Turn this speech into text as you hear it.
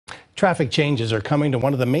Traffic changes are coming to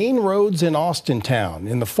one of the main roads in Austintown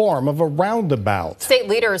in the form of a roundabout. State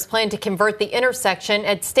leaders plan to convert the intersection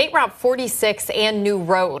at State Route 46 and New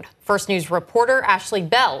Road. First News reporter Ashley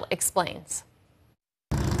Bell explains.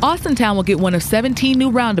 Austintown will get one of 17 new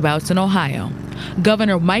roundabouts in Ohio.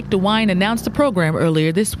 Governor Mike DeWine announced the program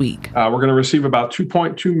earlier this week. We're going to receive about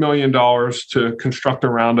 $2.2 million to construct a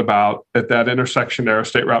roundabout at that intersection there,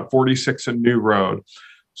 State Route 46 and New Road.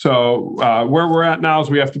 So where we're at now is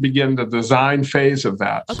we have to begin the design phase of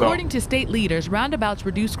that. According to state leaders, roundabouts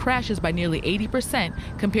reduce crashes by nearly 80%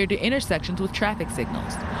 compared to intersections with traffic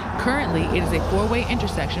signals. Currently, it is a four-way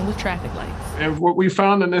intersection with traffic lights. And what we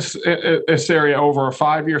found in this area over a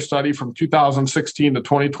 5-year study from 2016 to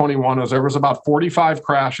 2021 was there was about 45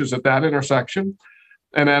 crashes at that intersection.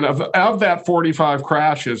 And then of that 45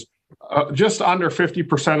 crashes, just under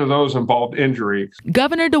 50% of those involved injury.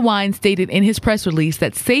 Governor DeWine stated in his press release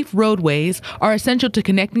that safe roadways are essential to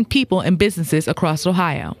connecting people and businesses across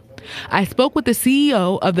Ohio. I spoke with the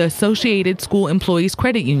CEO of the Associated School Employees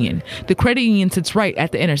Credit Union. The credit union sits right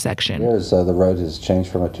at the intersection. The road has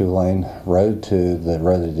changed from a 2-lane road to the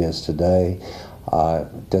road it is today.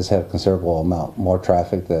 It does have a considerable amount more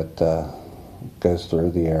traffic that goes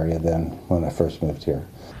through the area than when I first moved here.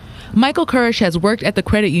 Michael Kirsch has worked at the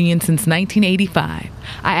credit union since 1985.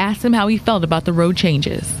 I asked him how he felt about the road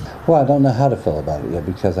changes. Well, I don't know how to feel about it yet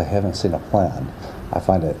because I haven't seen a plan. I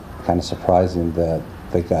find it kind of surprising that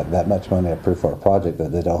they got that much money approved for a project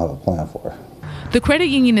that they don't have a plan for. The credit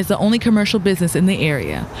union is the only commercial business in the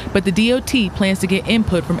area, but the DOT plans to get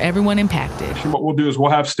input from everyone impacted. What we'll do is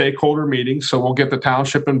we'll have stakeholder meetings, so we'll get the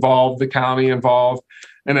township involved, the county involved,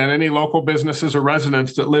 and then any local businesses or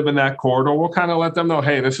residents that live in that corridor, we'll kind of let them know,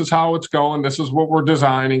 hey, this is how it's going, this is what we're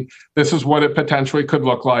designing, this is what it potentially could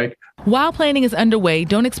look like. While planning is underway,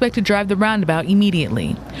 don't expect to drive the roundabout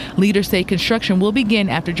immediately. Leaders say construction will begin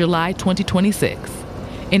after July 2026.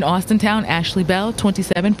 In Austintown, Ashley Bell,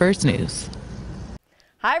 27 First News.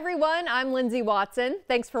 Hi everyone, I'm Lindsay Watson.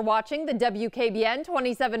 Thanks for watching the WKBN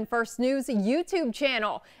 27 First News YouTube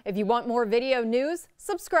channel. If you want more video news,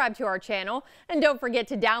 subscribe to our channel. And don't forget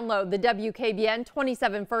to download the WKBN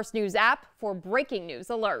 27 First News app for breaking news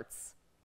alerts.